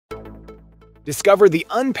Discover the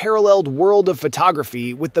unparalleled world of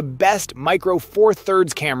photography with the best Micro Four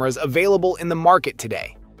Thirds cameras available in the market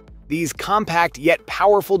today. These compact yet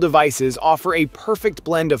powerful devices offer a perfect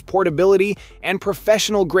blend of portability and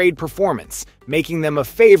professional-grade performance, making them a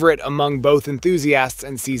favorite among both enthusiasts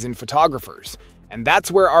and seasoned photographers. And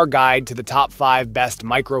that's where our guide to the top 5 best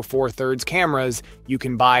Micro Four Thirds cameras you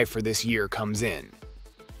can buy for this year comes in.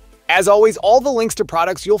 As always, all the links to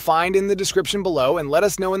products you'll find in the description below, and let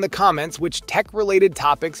us know in the comments which tech-related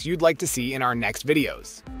topics you'd like to see in our next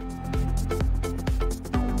videos.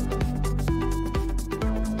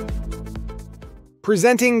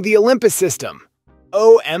 Presenting the Olympus system,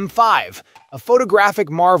 OM5, a photographic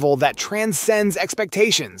marvel that transcends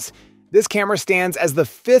expectations. This camera stands as the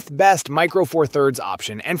 5th best Micro Four Thirds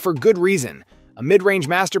option, and for good reason. A mid-range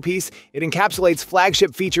masterpiece, it encapsulates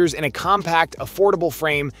flagship features in a compact, affordable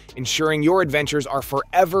frame, ensuring your adventures are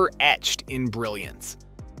forever etched in brilliance.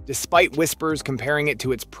 Despite whispers comparing it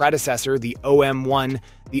to its predecessor, the OM1,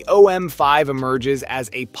 the OM5 emerges as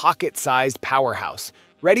a pocket-sized powerhouse,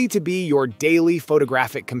 ready to be your daily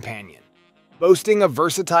photographic companion. Boasting a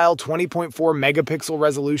versatile 20.4 megapixel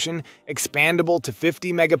resolution, expandable to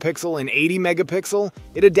 50 megapixel and 80 megapixel,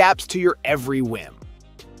 it adapts to your every whim.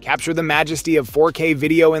 Capture the majesty of 4K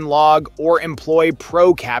video in log, or employ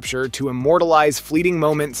Pro Capture to immortalize fleeting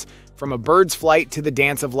moments from a bird's flight to the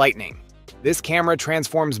dance of lightning. This camera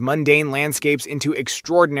transforms mundane landscapes into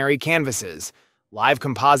extraordinary canvases. Live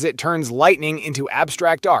Composite turns lightning into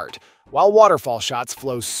abstract art, while waterfall shots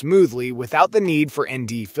flow smoothly without the need for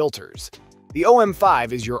ND filters. The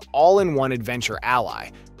OM5 is your all-in-one adventure ally,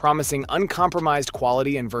 promising uncompromised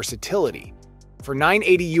quality and versatility. For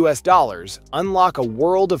 $980 unlock a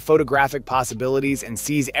world of photographic possibilities and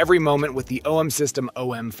seize every moment with the OM System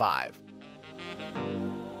OM5.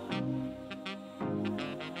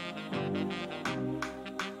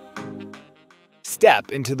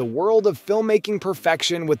 Step into the world of filmmaking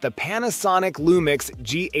perfection with the Panasonic Lumix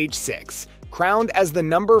GH6, crowned as the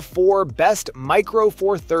number 4 best Micro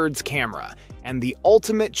Four Thirds camera and the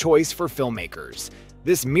ultimate choice for filmmakers.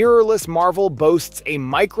 This mirrorless marvel boasts a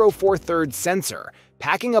Micro Four Thirds sensor,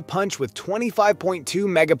 packing a punch with 25.2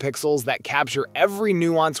 megapixels that capture every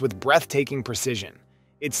nuance with breathtaking precision.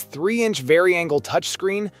 Its 3-inch vari-angle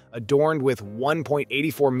touchscreen, adorned with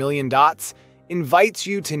 1.84 million dots, invites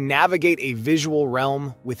you to navigate a visual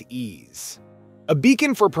realm with ease. A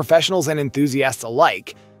beacon for professionals and enthusiasts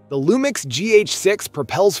alike, the Lumix GH6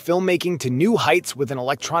 propels filmmaking to new heights with an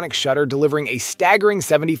electronic shutter delivering a staggering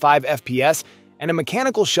 75 FPS and a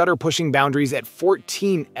mechanical shutter pushing boundaries at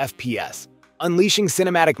 14 FPS. Unleashing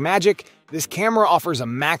cinematic magic, this camera offers a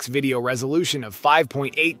max video resolution of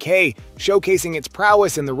 5.8K, showcasing its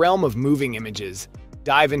prowess in the realm of moving images.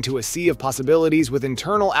 Dive into a sea of possibilities with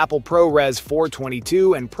internal Apple ProRes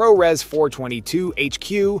 422 and ProRes 422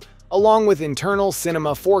 HQ, along with internal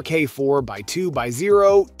Cinema 4K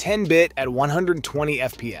 4x2x0 10-bit at 120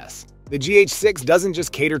 FPS. The GH6 doesn't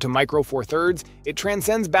just cater to Micro Four Thirds, it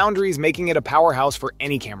transcends boundaries, making it a powerhouse for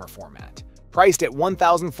any camera format. Priced at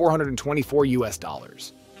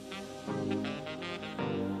 $1,424.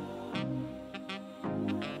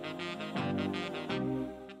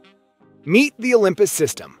 Meet the Olympus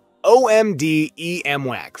system, OMD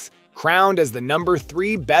EMX, crowned as the number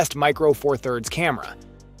 3 best Micro Four Thirds camera.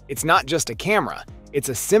 It's not just a camera, it's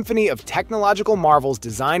a symphony of technological marvels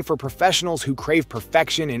designed for professionals who crave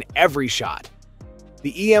perfection in every shot.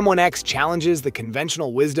 The EM1X challenges the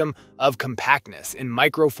conventional wisdom of compactness in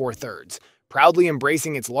Micro Four Thirds, proudly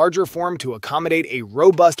embracing its larger form to accommodate a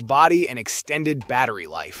robust body and extended battery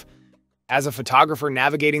life. As a photographer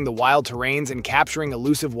navigating the wild terrains and capturing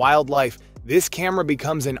elusive wildlife, this camera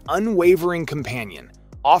becomes an unwavering companion,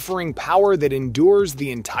 offering power that endures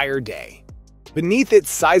the entire day. Beneath its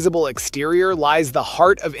sizable exterior lies the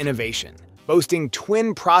heart of innovation, boasting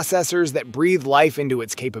twin processors that breathe life into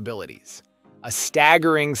its capabilities. A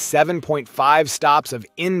staggering 7.5 stops of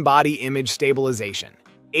in-body image stabilization,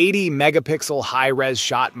 80 megapixel high-res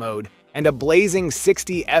shot mode, and a blazing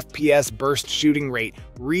 60 FPS burst shooting rate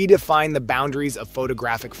redefine the boundaries of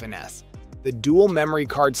photographic finesse. The dual memory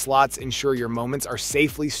card slots ensure your moments are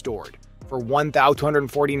safely stored. For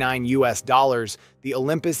 $1,249, the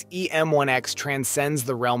Olympus EM1X transcends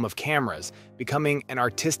the realm of cameras, becoming an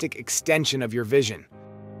artistic extension of your vision.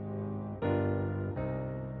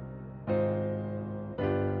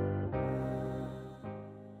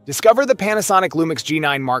 Discover the Panasonic Lumix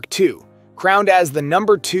G9 Mark II, crowned as the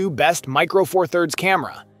number 2 best Micro Four Thirds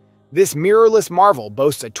camera. This mirrorless marvel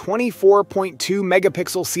boasts a 24.2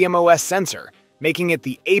 megapixel CMOS sensor, making it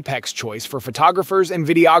the apex choice for photographers and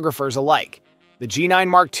videographers alike. The G9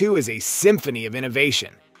 Mark II is a symphony of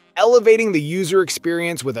innovation, elevating the user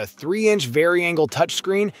experience with a 3-inch vari-angle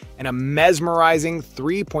touchscreen and a mesmerizing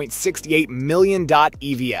 3.68 million dot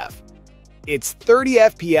EVF. Its 30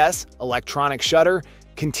 FPS, electronic shutter,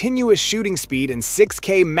 continuous shooting speed, and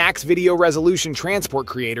 6K max video resolution transport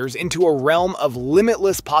creators into a realm of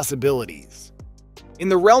limitless possibilities. In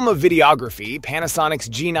the realm of videography, Panasonic's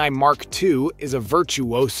G9 Mark II is a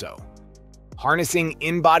virtuoso, harnessing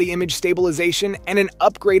in-body image stabilization and an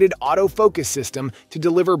upgraded autofocus system to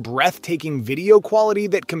deliver breathtaking video quality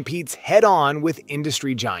that competes head-on with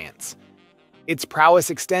industry giants. Its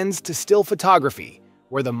prowess extends to still photography,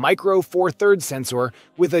 where the Micro Four Thirds sensor,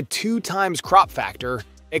 with a 2x crop factor,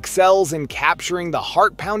 excels in capturing the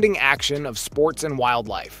heart-pounding action of sports and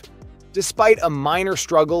wildlife. Despite a minor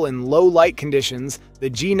struggle in low-light conditions,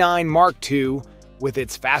 the G9 Mark II, with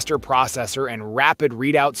its faster processor and rapid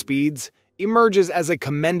readout speeds, emerges as a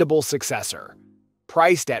commendable successor,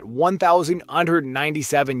 priced at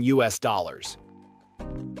 $1,197 US.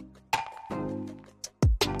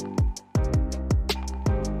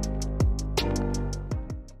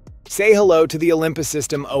 Say hello to the Olympus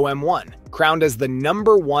System OM1, crowned as the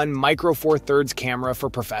 #1 Micro Four Thirds camera for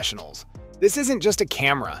professionals. This isn't just a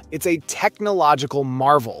camera, it's a technological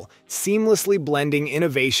marvel, seamlessly blending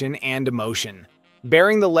innovation and emotion.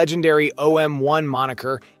 Bearing the legendary OM1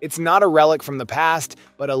 moniker, it's not a relic from the past,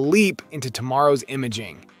 but a leap into tomorrow's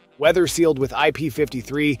imaging. Weather-sealed with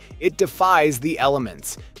IP53, it defies the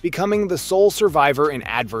elements, becoming the sole survivor in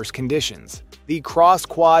adverse conditions. The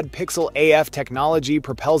cross-quad pixel AF technology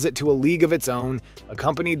propels it to a league of its own,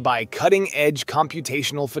 accompanied by cutting-edge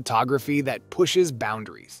computational photography that pushes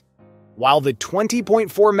boundaries. While the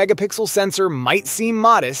 20.4 megapixel sensor might seem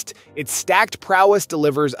modest, its stacked prowess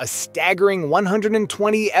delivers a staggering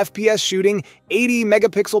 120 FPS shooting, 80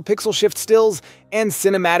 megapixel pixel shift stills, and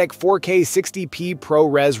cinematic 4K 60p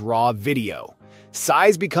ProRes RAW video.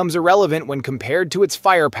 Size becomes irrelevant when compared to its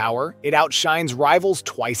firepower, it outshines rivals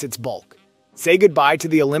twice its bulk. Say goodbye to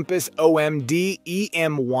the Olympus OMD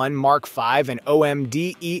EM1 Mark V and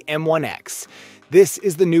OMD EM1X. This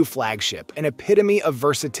is the new flagship, an epitome of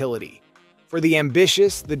versatility. For the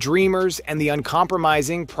ambitious, the dreamers, and the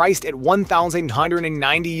uncompromising, priced at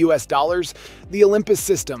 $1,190 US, the Olympus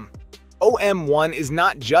System OM1 is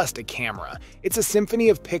not just a camera. It's a symphony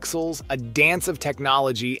of pixels, a dance of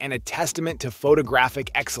technology, and a testament to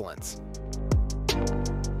photographic excellence.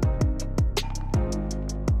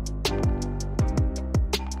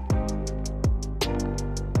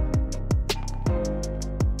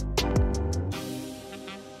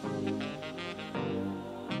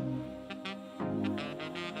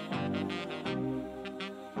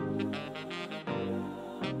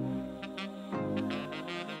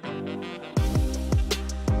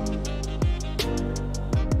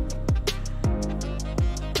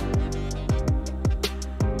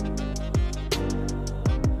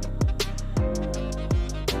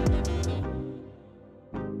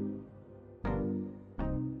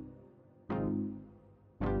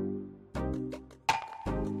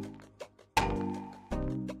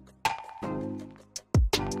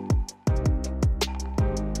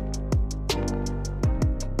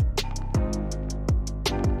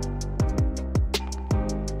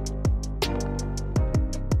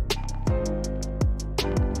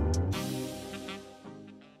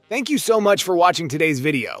 Thank you so much for watching today's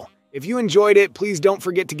video. If you enjoyed it, please don't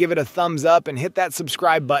forget to give it a thumbs up and hit that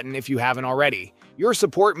subscribe button if you haven't already. Your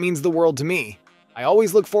support means the world to me. I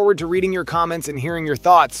always look forward to reading your comments and hearing your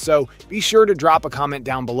thoughts, so be sure to drop a comment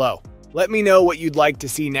down below. Let me know what you'd like to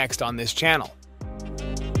see next on this channel.